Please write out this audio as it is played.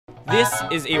This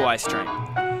is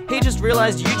Eystreem. He just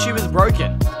realized YouTube is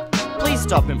broken. Please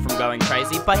stop him from going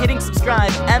crazy by hitting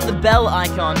subscribe and the bell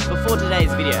icon before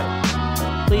today's video.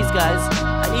 Please guys,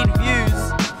 I need views.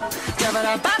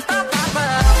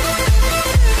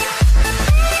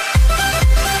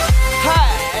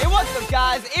 Hey, what's up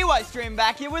guys? Eystreem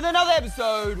back here with another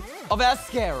episode of our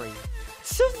scary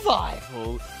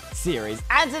survival series.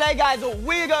 And today guys,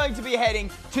 we're going to be heading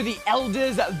to the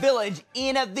Elders village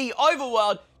in the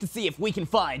overworld to see if we can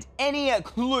find any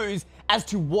clues as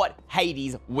to what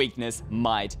Hades' weakness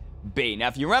might be. Now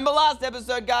if you remember last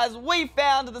episode guys, we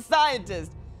found the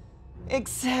scientist,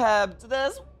 except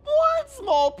there's one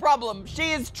small problem.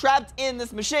 She is trapped in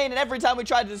this machine and every time we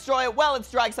try to destroy it, well, it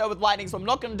strikes her with lightning, so I'm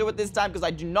not going to do it this time because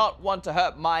I do not want to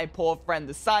hurt my poor friend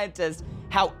the scientist.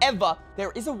 However,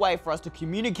 there is a way for us to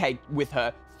communicate with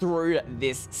her through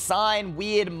this sign,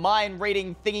 weird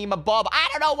mind-reading thingy-mabob. I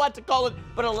don't know what to call it,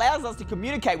 but it allows us to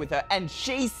communicate with her. And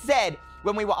she said,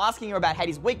 when we were asking her about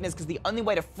Hades' weakness, because the only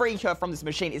way to free her from this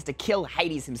machine is to kill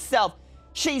Hades himself,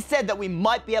 she said that we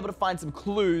might be able to find some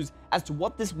clues as to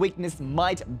what this weakness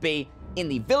might be in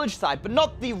the village site, but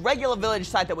not the regular village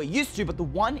site that we're used to, but the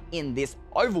one in this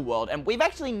overworld. And we've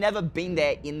actually never been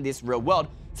there in this real world,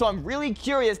 so I'm really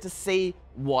curious to see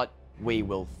what we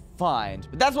will find.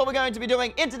 But that's what we're going to be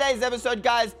doing in today's episode,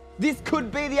 guys. This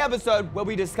could be the episode where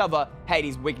we discover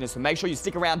Hades' weakness, so make sure you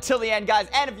stick around till the end, guys.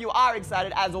 And if you are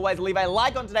excited, as always, leave a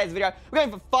like on today's video. We're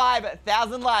going for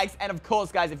 5,000 likes. And of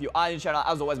course, guys, if you are new to the channel,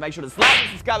 as always, make sure to slap and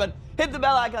subscribe and hit the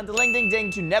bell icon to ding ding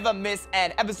ding to never miss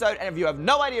an episode. And if you have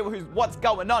no idea what's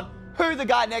going on, who the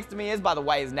guy next to me is, by the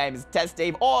way, his name is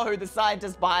Steve, or who the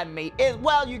scientist behind me is,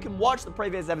 well, you can watch the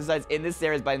previous episodes in this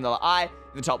series by the eye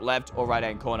in the top left or right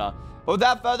hand corner. But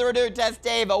without further ado,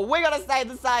 Steve, we're gonna save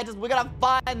the scientist, we're gonna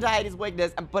find Hades'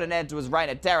 weakness and put an end to his reign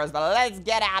of terror. So let's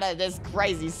get out of this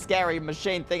crazy, scary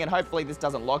machine thing, and hopefully this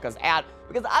doesn't lock us out,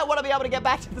 because I want to be able to get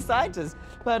back to the scientist.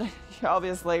 But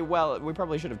obviously, well, we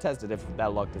probably should have tested if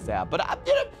that locked us out. But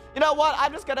you know what?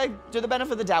 I'm just gonna do the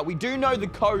benefit of the doubt. We do know the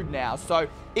code now, so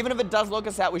even if it does lock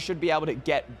us out, we should be able to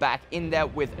get back in there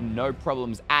with no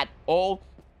problems at all.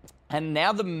 And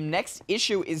now the next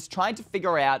issue is trying to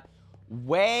figure out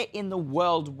where in the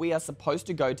world we are supposed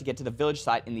to go to get to the village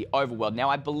site in the overworld. Now,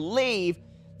 I believe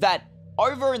that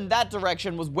over in that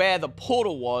direction was where the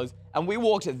portal was, and we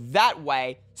walked that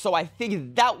way, so I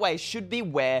think that way should be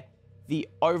where the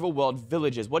overworld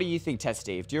village is. What do you think,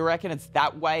 Steve? Do you reckon it's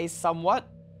that way somewhat?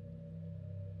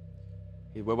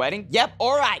 We're waiting? Yep,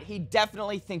 all right. He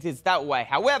definitely thinks it's that way.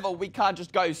 However, we can't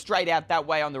just go straight out that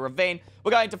way on the ravine.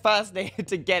 We're going to first need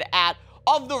to get out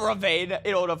of the ravine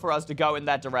in order for us to go in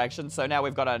that direction. So now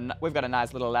we've got a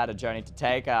nice little ladder journey to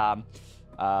take.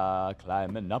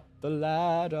 Climbing up the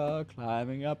ladder,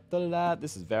 climbing up the ladder.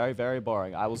 This is very, very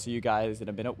boring. I will see you guys in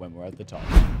a minute when we're at the top.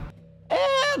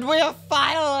 And we are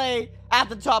finally at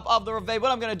the top of the ravine.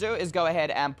 What I'm going to do is go ahead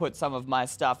and put some of my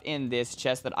stuff in this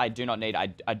chest that I do not need.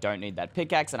 I don't need that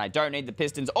pickaxe, and I don't need the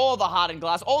pistons or the hardened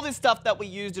glass. All this stuff that we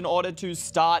used in order to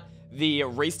start the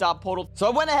restart portal. So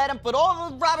I went ahead and put all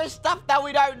the rubbish stuff that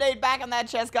we don't need back in that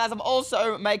chest, guys. I'm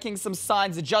also making some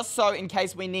signs just so in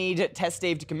case we need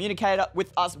Steve to communicate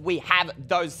with us, we have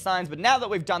those signs. But now that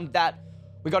we've done that,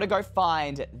 we got to go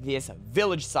find this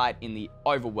village site in the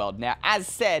overworld. Now, as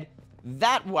said,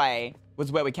 that way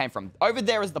was where we came from. Over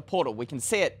there is the portal. We can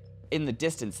see it in the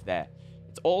distance there.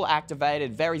 It's all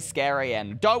activated, very scary,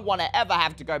 and don't want to ever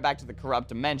have to go back to the corrupt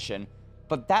dimension.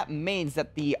 But that means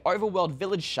that the overworld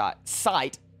village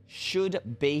site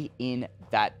should be in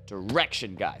that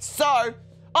direction, guys. So,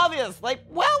 obviously,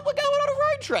 well, we're going on a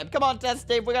road trip. Come on,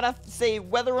 Steve. We're going to see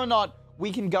whether or not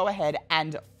we can go ahead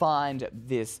and find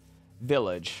this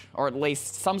village, or at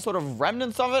least some sort of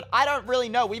remnants of it. I don't really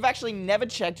know. We've actually never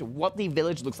checked what the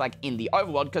village looks like in the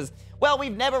overworld because, well,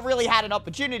 we've never really had an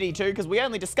opportunity to because we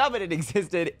only discovered it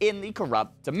existed in the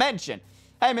corrupt dimension.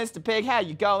 Hey, Mr. Pig, how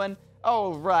you going?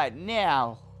 Oh, right,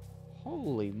 now,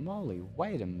 holy moly,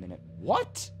 wait a minute,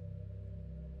 what?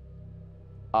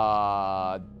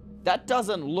 That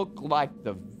doesn't look like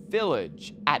the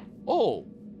village at all.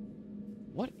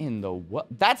 What in the what?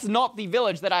 That's not the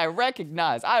village that I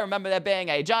recognize. I remember there being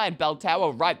a giant bell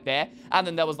tower right there, and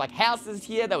then there was like houses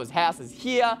here, there was houses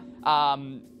here,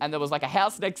 and there was like a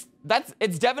house next.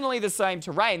 It's definitely the same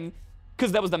terrain,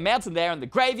 because there was the mountain there, and the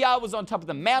graveyard was on top of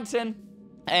the mountain.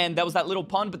 And there was that little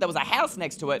pond, but there was a house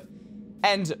next to it.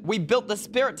 And we built the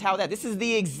spirit tower there. This is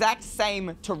the exact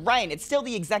same terrain. It's still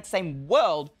the exact same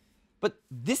world, but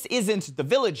this isn't the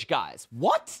village, guys.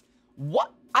 What?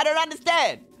 What? I don't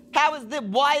understand. How is this?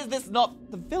 Why is this not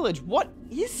the village? What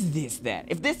is this then?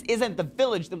 If this isn't the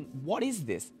village, then what is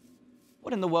this?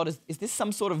 What in the world is this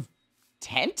some sort of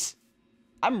tent?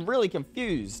 I'm really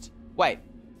confused. Wait.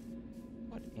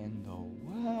 What in the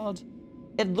world?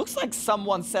 It looks like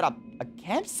someone set up a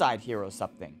campsite here or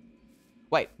something.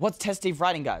 Wait, what's Test Steve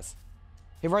writing, guys?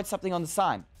 He wrote something on the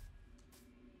sign.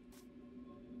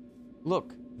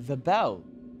 Look, the bell.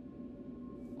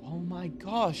 Oh my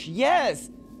gosh, yes!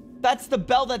 That's the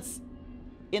bell that's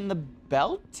in the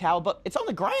bell tower, but it's on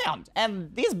the ground.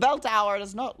 And this bell tower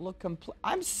does not look complete.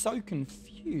 I'm so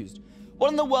confused. What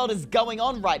in the world is going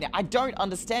on right now? I don't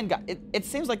understand, guys. It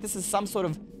seems like this is some sort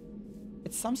of...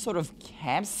 It's some sort of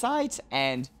campsite,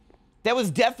 and there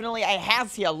was definitely a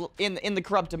house here in the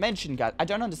corrupt dimension, guys. I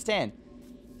don't understand.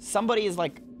 Somebody is,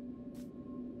 like,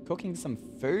 cooking some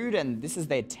food, and this is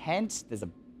their tent. There's a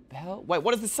bell. Wait,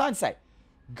 what does the sign say?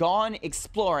 Gone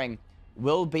exploring.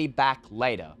 Will be back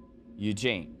later.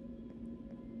 Eugene.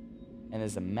 And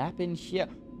there's a map in here.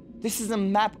 This is a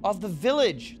map of the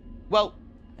village. Well,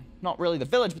 not really the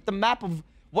village, but the map of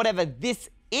whatever this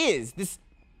is. This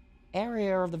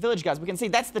area of the village, guys. We can see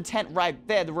that's the tent right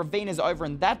there. The ravine is over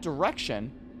in that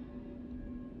direction.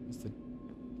 There's the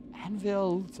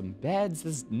anvil, some beds.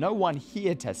 There's no one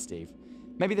here, Test Steve.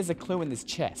 Maybe there's a clue in this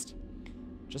chest.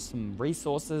 Just some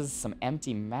resources, some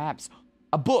empty maps.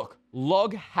 A book.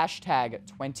 Log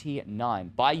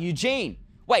 #29 by Eugene.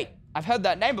 Wait, I've heard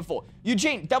that name before.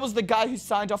 Eugene, that was the guy who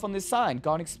signed off on this sign.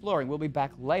 Gone exploring. We'll be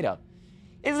back later.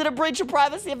 Is it a breach of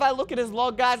privacy if I look at his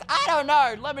log, guys? I don't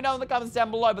know. Let me know in the comments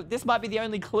down below, but this might be the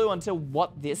only clue until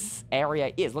what this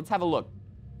area is. Let's have a look.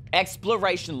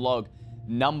 Exploration log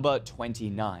number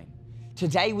 29.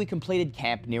 Today we completed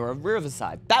camp near a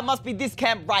riverside. That must be this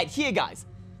camp right here, guys.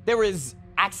 There is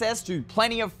access to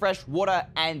plenty of fresh water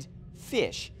and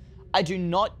fish. I do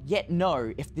not yet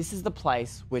know if this is the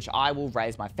place which I will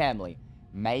raise my family.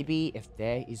 Maybe if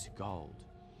there is gold.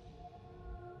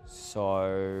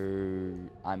 So,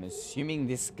 I'm assuming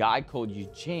this guy called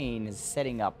Eugene is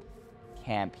setting up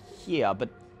camp here, but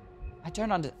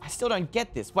I still don't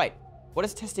get this. Wait, what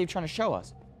is Test Steve trying to show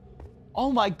us?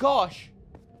 Oh my gosh!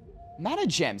 Matter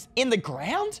gems in the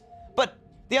ground? But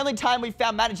the only time we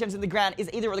found matter gems in the ground is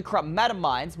either at the corrupt matter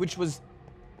mines, which was,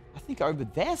 I think, over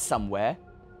there somewhere,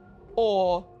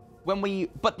 or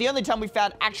but the only time we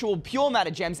found actual pure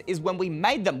matter gems is when we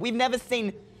made them. We've never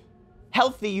seen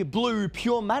healthy, blue,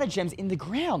 pure matter gems in the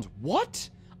ground. What?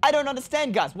 I don't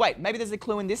understand, guys. Wait, maybe there's a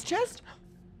clue in this chest?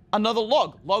 Another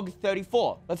log. Log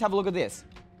 34. Let's have a look at this.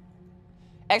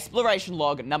 Exploration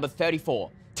log number 34.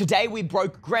 Today we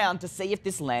broke ground to see if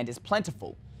this land is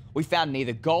plentiful. We found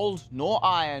neither gold, nor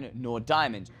iron, nor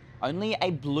diamond. Only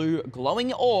a blue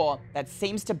glowing ore that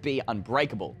seems to be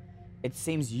unbreakable. It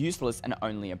seems useless and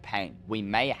only a pain. We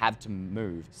may have to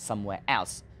move somewhere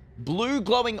else. Blue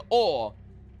glowing ore.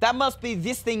 That must be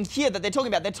this thing here that they're talking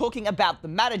about. They're talking about the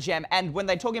matter gem, and when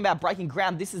they're talking about breaking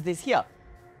ground, this is this here.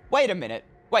 Wait a minute.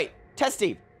 Wait, Test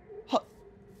Steve.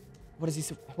 What is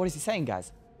he saying,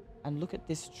 guys? And look at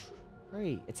this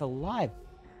tree. It's alive.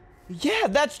 Yeah,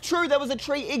 that's true. There was a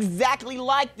tree exactly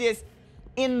like this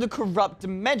in the corrupt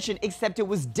dimension, except it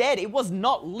was dead. It was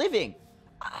not living.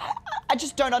 I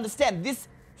just don't understand. This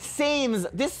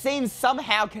seems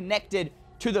somehow connected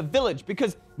to the village,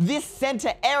 because this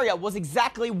center area was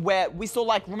exactly where we saw,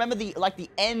 like, remember the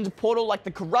end portal, like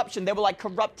the corruption? There were like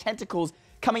corrupt tentacles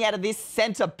coming out of this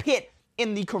center pit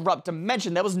in the corrupt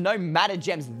dimension. There was no matter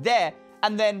gems there.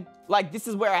 And then, like, this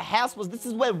is where our house was. This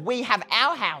is where we have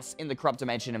our house in the corrupt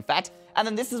dimension, in fact. And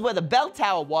then this is where the bell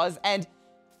tower was. And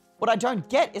what I don't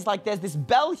get is, like, there's this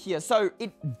bell here. So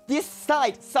this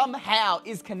site somehow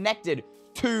is connected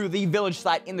to the village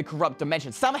site in the corrupt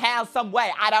dimension. Somehow, some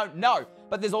way, I don't know.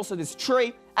 But there's also this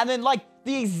tree, and then, like,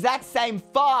 the exact same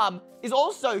farm is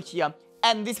also here,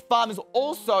 and this farm is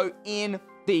also in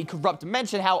the corrupt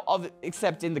dimension.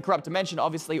 Except in the corrupt dimension,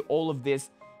 obviously, all of this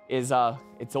is,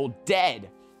 it's all dead.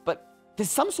 But there's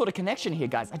some sort of connection here,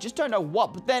 guys. I just don't know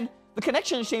what, but then the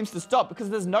connection seems to stop because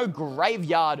there's no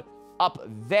graveyard up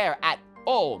there at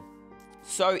all.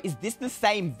 So is this the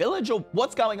same village, or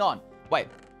what's going on? Wait,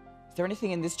 is there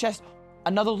anything in this chest?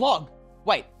 Another log.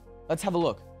 Wait, let's have a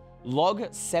look.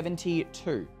 Log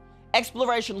 72.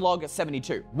 Exploration log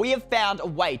 72. We have found a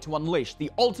way to unleash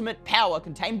the ultimate power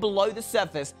contained below the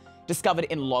surface, discovered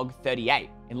in log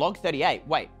 38. In log 38,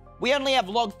 wait. We only have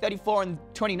log 34 and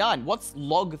 29. What's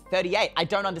log 38? I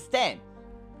don't understand.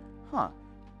 Huh.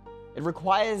 It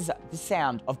requires the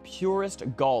sound of purest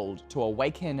gold to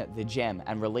awaken the gem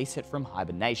and release it from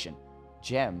hibernation.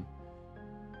 Gem?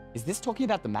 Is this talking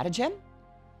about the matter gem?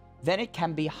 Then it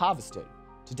can be harvested.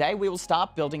 Today we will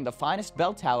start building the finest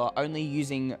bell tower only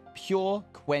using pure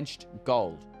quenched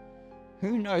gold.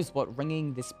 Who knows what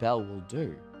ringing this bell will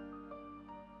do?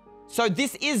 So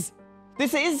this is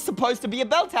This is supposed to be a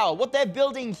bell tower. What they're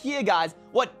building here, guys,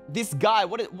 this guy,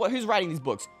 who's writing these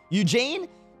books? Eugene?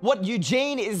 What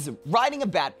Eugene is writing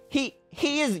about,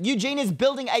 Eugene is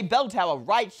building a bell tower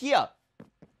right here.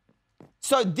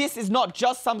 So this is not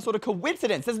just some sort of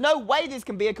coincidence. There's no way this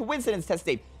can be a coincidence, Test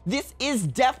Steve. This is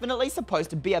definitely supposed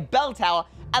to be a bell tower,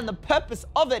 and the purpose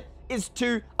of it is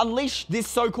to unleash this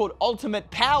so-called ultimate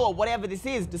power, whatever this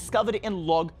is, discovered in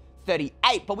log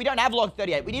 38. But we don't have log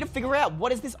 38. We need to figure out,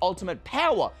 what is this ultimate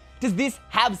power? Does this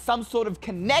have some sort of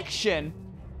connection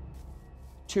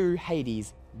to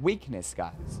Hades' weakness,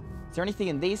 guys? Is there anything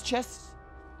in these chests?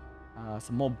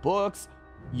 Some more books.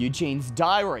 Eugene's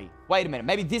diary. Wait a minute.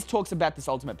 Maybe this talks about this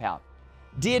ultimate power.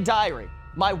 Dear diary,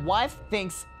 my wife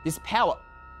thinks this power...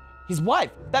 His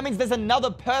wife. That means there's another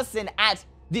person at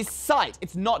this site.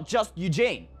 It's not just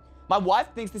Eugene. My wife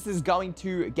thinks this is going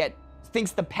to get...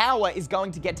 Thinks the power is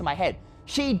going to get to my head.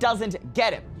 She doesn't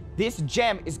get it. This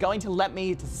gem is going to let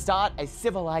me to start a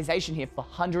civilization here for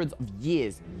hundreds of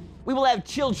years. We will have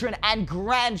children and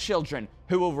grandchildren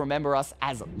who will remember us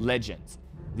as legends.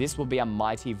 This will be a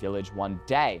mighty village one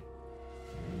day.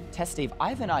 Test Steve, I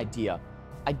have an idea.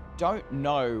 I don't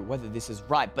know whether this is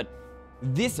right, but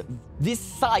this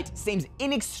site seems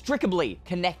inextricably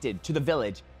connected to the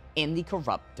village in the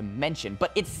corrupt dimension,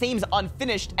 but it seems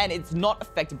unfinished and it's not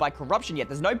affected by corruption yet.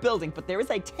 There's no building, but there is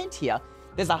a tent here.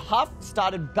 There's a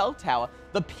half-started bell tower.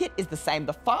 The pit is the same.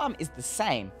 The farm is the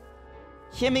same.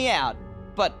 Hear me out,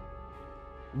 but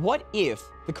what if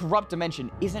the corrupt dimension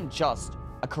isn't just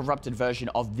a corrupted version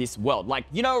of this world? Like,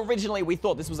 you know, originally we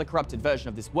thought this was a corrupted version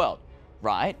of this world,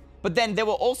 right? But then there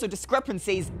were also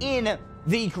discrepancies in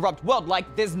the corrupt world.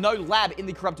 Like, there's no lab in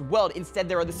the corrupted world. Instead,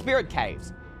 there are the spirit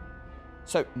caves.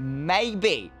 So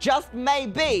maybe, just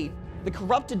maybe, the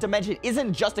corrupted dimension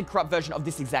isn't just a corrupt version of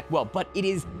this exact world, but it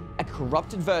is a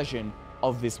corrupted version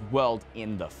of this world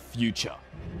in the future.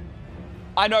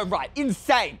 I know, right?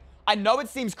 Insane. I know it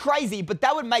seems crazy, but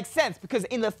that would make sense because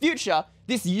in the future,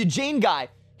 this Eugene guy,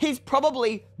 he's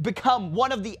probably become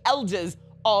one of the elders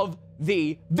of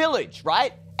the village,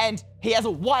 right? And he has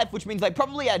a wife, which means they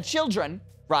probably had children,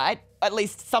 right? At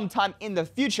least sometime in the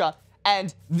future.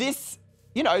 And this,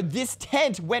 you know, this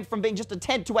tent went from being just a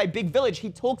tent to a big village. He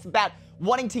talks about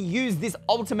wanting to use this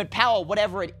ultimate power,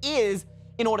 whatever it is,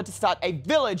 in order to start a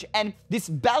village. And this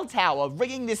bell tower,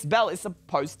 ringing this bell, is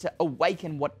supposed to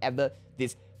awaken whatever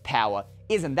this power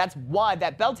is. And that's why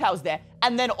that bell tower's there.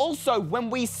 And then also, when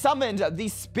we summoned the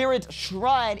spirit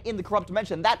shrine in the corrupt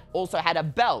dimension, that also had a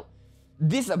bell.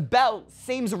 This bell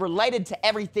seems related to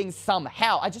everything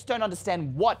somehow. I just don't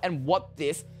understand what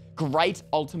this great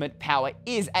ultimate power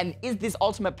is. And is this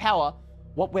ultimate power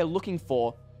what we're looking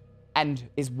for? And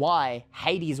is why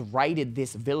Hades raided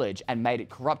this village and made it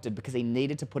corrupted, because he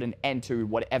needed to put an end to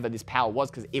whatever this power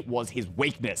was, because it was his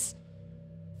weakness.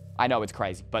 I know it's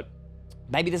crazy, but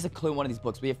maybe there's a clue in one of these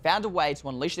books. We have found a way to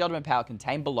unleash the ultimate power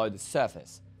contained below the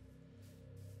surface.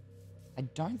 I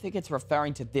don't think it's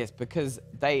referring to this, because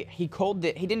he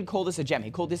didn't call this a gem.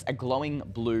 He called this a glowing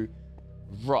blue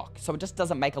rock. So it just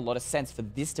doesn't make a lot of sense for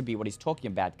this to be what he's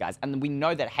talking about, guys. And we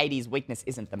know that Hades' weakness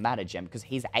isn't the matter gem, because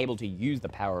he's able to use the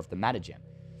power of the matter gem.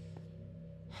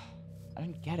 I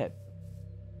don't get it.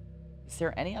 Is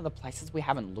there any other places we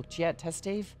haven't looked yet, Test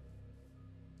Steve?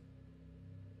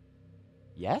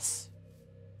 Yes?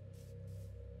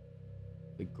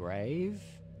 The grave?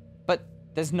 But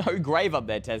there's no grave up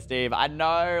there, Test Steve. I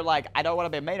know, like, I don't want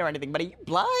to be mean or anything, but are you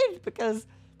blind? Because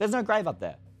there's no grave up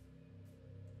there.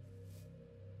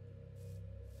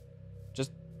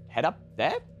 Just head up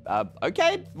there?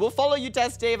 Okay, we'll follow you,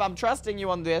 Test Steve. I'm trusting you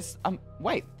on this.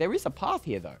 Wait, there is a path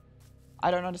here, though.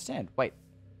 I don't understand. Wait,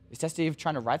 is Test Steve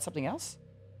trying to write something else?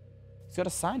 He's got a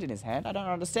sign in his hand. I don't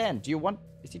understand.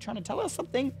 Is he trying to tell us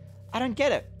something? I don't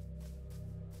get it.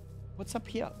 What's up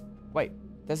here? Wait,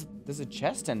 there's a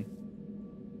chest and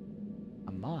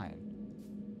a mine.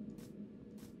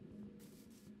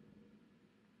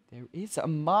 There is a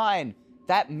mine.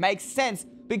 That makes sense,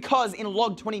 because in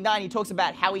log 29, he talks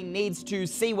about how he needs to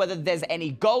see whether there's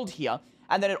any gold here.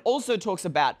 And then it also talks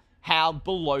about how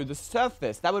below the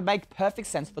surface. That would make perfect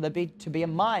sense for there to be a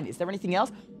mine. Is there anything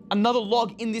else? Another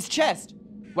log in this chest.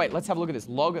 Wait, let's have a look at this.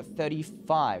 Log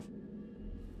 35.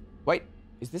 Wait,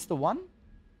 is this the one?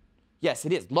 Yes,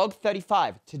 it is. Log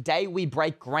 35. Today we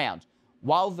break ground.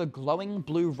 While the glowing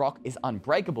blue rock is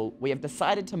unbreakable, we have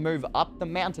decided to move up the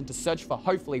mountain to search for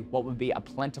hopefully what would be a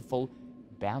plentiful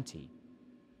bounty.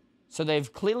 So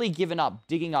they've clearly given up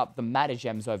digging up the matter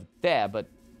gems over there, but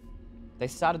they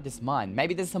started this mine.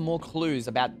 Maybe there's some more clues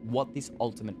about what this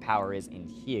ultimate power is in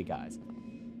here, guys.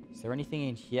 Is there anything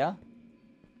in here?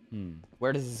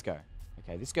 Where does this go?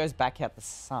 Okay, this goes back out the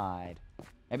side.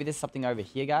 Maybe there's something over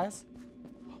here, guys.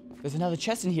 There's another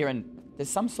chest in here, and there's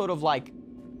some sort of, like,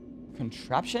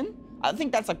 contraption? I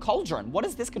think that's a cauldron. What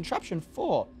is this contraption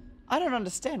for? I don't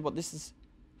understand what this is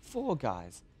for,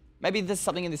 guys. Maybe there's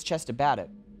something in this chest about it.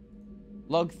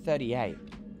 Log 38.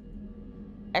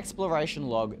 Exploration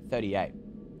log 38.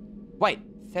 Wait,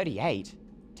 38?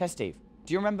 Test Steve,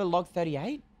 do you remember log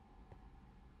 38?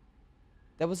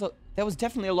 There was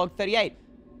definitely a log 38.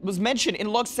 It was mentioned in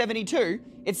log 72.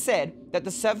 It said that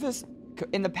the surface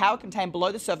in the power contained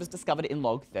below the surface discovered in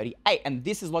log 38. And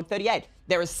this is log 38.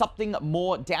 There is something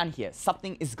more down here.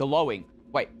 Something is glowing.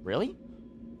 Wait, really?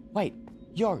 Wait,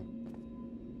 yo.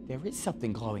 There is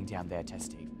something glowing down there,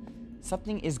 Test Steve.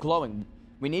 Something is glowing.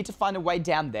 We need to find a way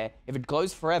down there. If it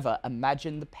glows forever,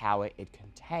 imagine the power it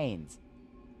contains.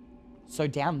 So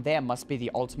down there must be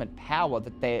the ultimate power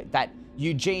that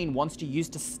Eugene wants to use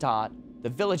to start the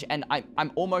village. And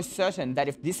I'm almost certain that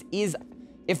if this is,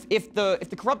 if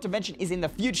the corrupt dimension is in the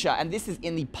future and this is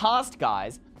in the past,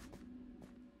 guys,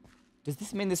 does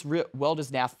this mean this world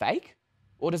is now fake?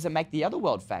 Or does it make the other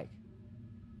world fake?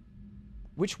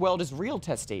 Which world is real,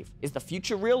 Test Steve? Is the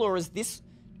future real, or is this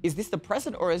the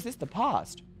present, or is this the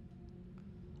past?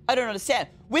 I don't understand.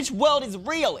 Which world is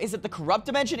real? Is it the corrupt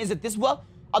dimension? Is it this world?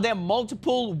 Are there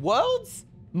multiple worlds?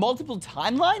 Multiple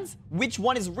timelines? Which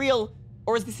one is real,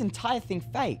 or is this entire thing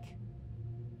fake?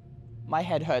 My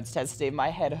head hurts, Test Steve. My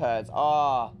head hurts.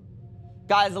 Oh.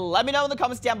 Guys, let me know in the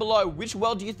comments down below, which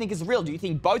world do you think is real? Do you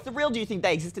think both are real? Do you think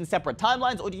they exist in separate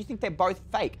timelines? Or do you think they're both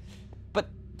fake? But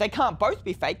they can't both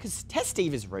be fake because Test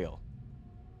Steve is real.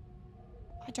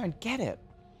 I don't get it.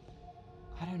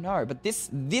 I don't know, but this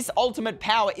ultimate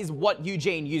power is what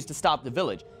Eugene used to start the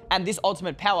village. And this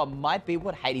ultimate power might be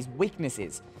what Hades' weakness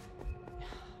is.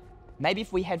 Maybe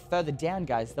if we head further down,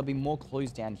 guys, there'll be more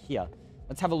clues down here.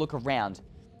 Let's have a look around.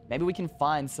 Maybe we can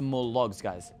find some more logs,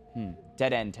 guys.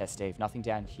 Dead end, Test Steve. Nothing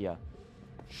down here.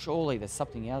 Surely there's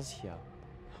something else here.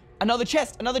 Another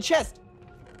chest! Another chest!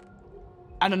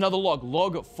 And another log.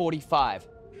 Log 45.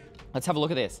 Let's have a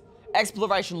look at this.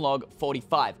 Exploration log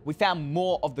 45. We found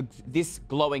more of this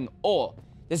glowing ore.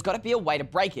 There's got to be a way to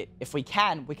break it. If we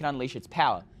can unleash its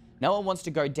power. No one wants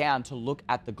to go down to look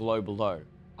at the glow below.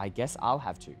 I guess I'll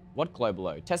have to. What glow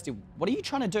below? Testy, what are you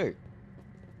trying to do?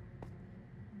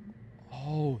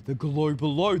 Oh, the glow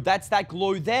below. That's that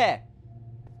glow there.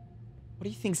 What do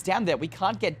you think's down there? We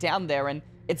can't get down there, and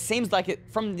it seems like it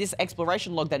from this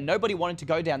exploration log that nobody wanted to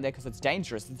go down there because it's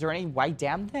dangerous. Is there any way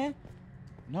down there?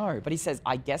 No, but he says,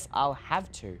 I guess I'll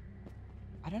have to.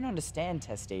 I don't understand,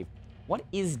 Test Steve. What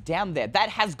is down there? That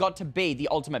has got to be the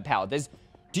ultimate power.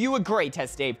 Do you agree,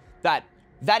 Test Steve, that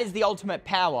is the ultimate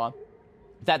power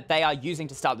that they are using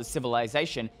to start the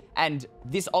civilization? And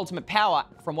this ultimate power,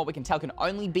 from what we can tell, can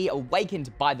only be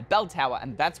awakened by the bell tower,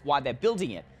 and that's why they're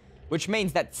building it. Which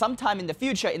means that sometime in the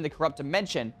future, in the corrupt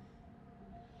dimension,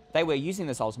 they were using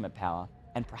this ultimate power.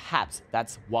 And perhaps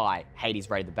that's why Hades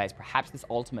raided the base. Perhaps this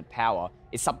ultimate power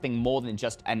is something more than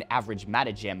just an average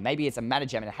matter gem. Maybe it's a matter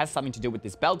gem and it has something to do with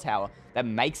this bell tower that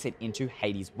makes it into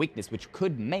Hades' weakness, which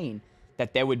could mean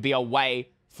that there would be a way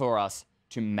for us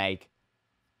to make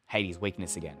Hades'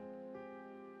 weakness again.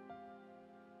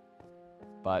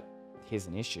 But here's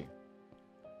an issue.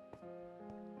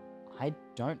 I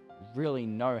don't really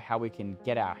know how we can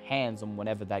get our hands on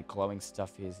whatever that glowing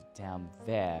stuff is down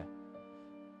there.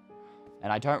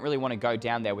 And I don't really want to go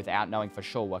down there without knowing for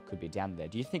sure what could be down there.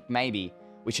 Do you think maybe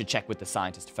we should check with the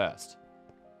scientist first?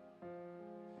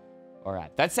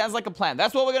 Alright, that sounds like a plan.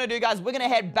 That's what we're going to do, guys. We're going to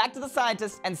head back to the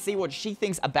scientist and see what she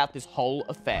thinks about this whole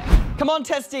affair. Come on,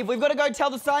 Test Steve. We've got to go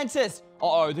tell the scientist.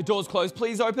 Uh-oh, the door's closed.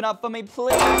 Please open up for me,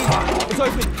 please. It's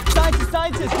open.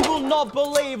 Scientist, you will not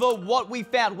believe what we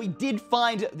found. We did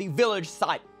find the village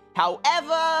site.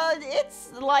 However,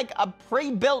 it's like a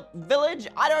pre-built village.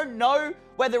 I don't know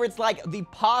whether it's like the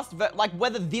past, like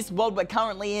whether this world we're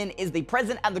currently in is the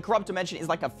present and the corrupt dimension is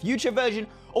like a future version,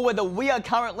 or whether we are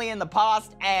currently in the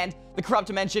past and the corrupt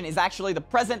dimension is actually the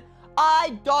present.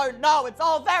 I don't know. It's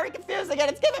all very confusing and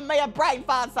it's giving me a brain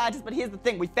fart, scientist. But here's the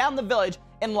thing. We found the village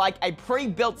in like a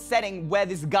pre-built setting where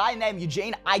this guy named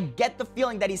Eugene, I get the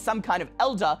feeling that he's some kind of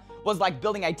elder, was like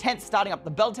building a tent, starting up the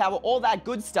bell tower, all that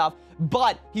good stuff.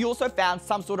 But he also found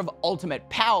some sort of ultimate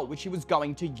power, which he was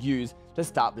going to use to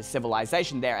start the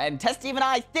civilization there. And Test Steve and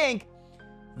I think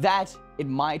that it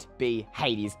might be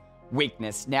Hades'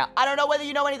 weakness. Now, I don't know whether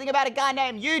you know anything about a guy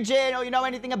named Eugene or you know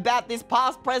anything about this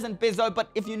past, present bizzo, but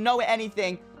if you know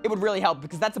anything, it would really help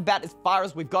because that's about as far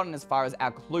as we've gotten as far as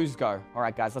our clues go. All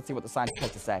right, guys, let's see what the scientist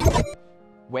has to say.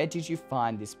 Where did you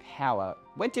find this power?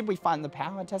 Where did we find the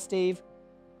power, Test Steve?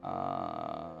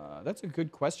 That's a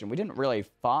good question. We didn't really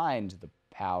find the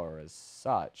power as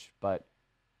such, but...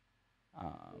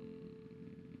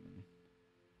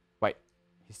 Wait,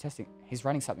 he's testing. He's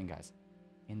running something, guys.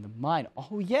 In the mine.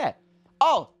 Oh, yeah.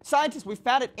 Oh, scientists, we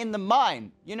found it in the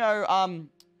mine. You know,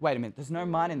 wait a minute. There's no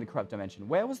mine in the corrupt dimension.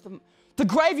 Where was the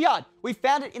graveyard? We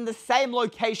found it in the same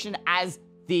location as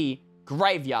the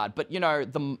graveyard. But, you know,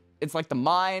 it's like the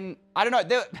mine. I don't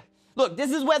know. Look,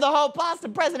 this is where the whole past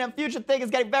and present and future thing is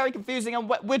getting very confusing, and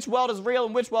which world is real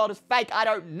and which world is fake, I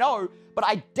don't know. But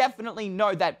I definitely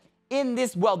know that in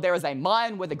this world, there is a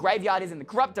mine where the graveyard is in the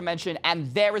corrupt dimension,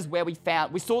 and there is where we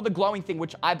saw the glowing thing,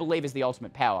 which I believe is the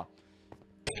ultimate power.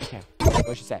 Okay,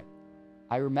 what should I say?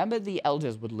 I remember the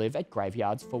elders would live at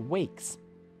graveyards for weeks.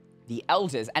 The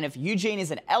elders, and if Eugene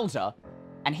is an elder,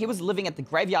 and he was living at the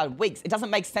graveyard weeks, it doesn't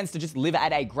make sense to just live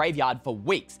at a graveyard for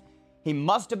weeks. He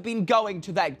must have been going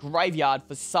to that graveyard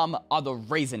for some other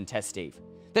reason, Test Steve.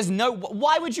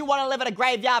 Why would you want to live at a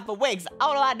graveyard for weeks?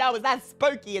 All I know is that's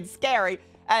spooky and scary,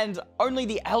 and only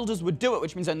the elders would do it,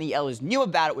 which means only the elders knew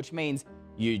about it, which means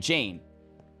Eugene.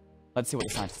 Let's see what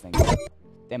the scientists think.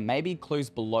 There may be clues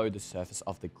below the surface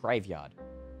of the graveyard.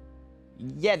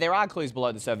 Yeah, there are clues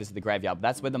below the surface of the graveyard, but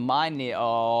that's where the mine near...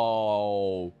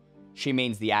 Oh, she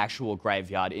means the actual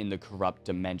graveyard in the corrupt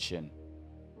dimension.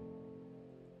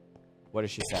 What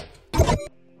does she say?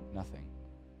 Nothing.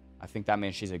 I think that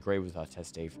means she's agreed with us, Test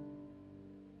Steve.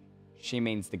 She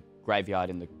means the graveyard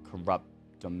in the corrupt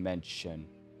dimension.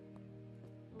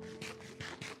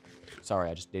 Sorry,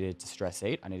 I just needed to stress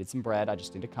eat. I needed some bread. I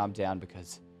just need to calm down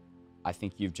because I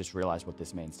think you've just realized what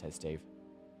this means, Test Steve.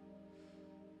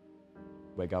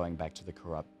 We're going back to the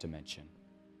corrupt dimension.